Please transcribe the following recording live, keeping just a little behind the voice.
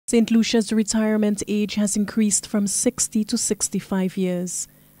St. Lucia's retirement age has increased from 60 to 65 years.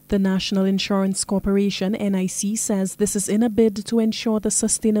 The National Insurance Corporation, NIC, says this is in a bid to ensure the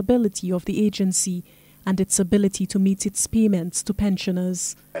sustainability of the agency and its ability to meet its payments to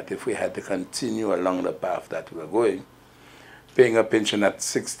pensioners. If we had to continue along the path that we're going, paying a pension at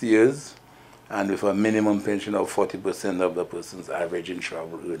 60 years and with a minimum pension of 40% of the person's average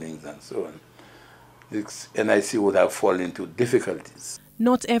insurable earnings and so on, this NIC would have fallen into difficulties.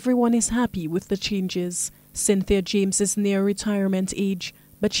 Not everyone is happy with the changes. Cynthia James is near retirement age,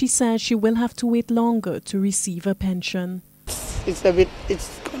 but she says she will have to wait longer to receive a pension.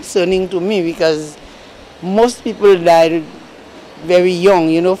 It's concerning to me because most people died very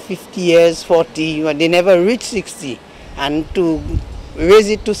young, 50 years, 40, they never reach 60. And to raise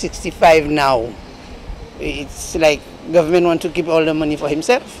it to 65 now, it's like government want to keep all the money for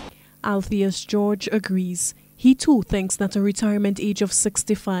himself. Alpheus George agrees. He too thinks that a retirement age of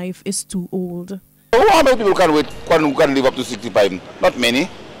 65 is too old. How many people can live up to 65? Not many,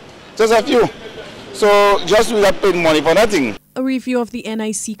 just a few. So just we are paying money for nothing. A review of the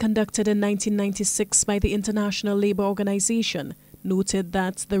NIC conducted in 1996 by the International Labour Organization noted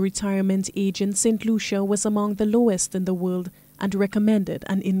that the retirement age in St. Lucia was among the lowest in the world and recommended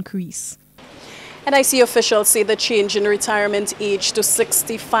an increase. NIC officials say the change in retirement age to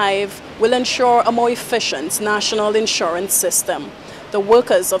 65 will ensure a more efficient national insurance system. The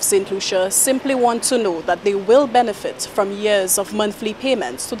workers of St. Lucia simply want to know that they will benefit from years of monthly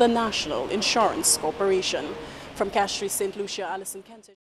payments to the National Insurance Corporation. From Cash Street, St. Lucia, Alison, Kentish.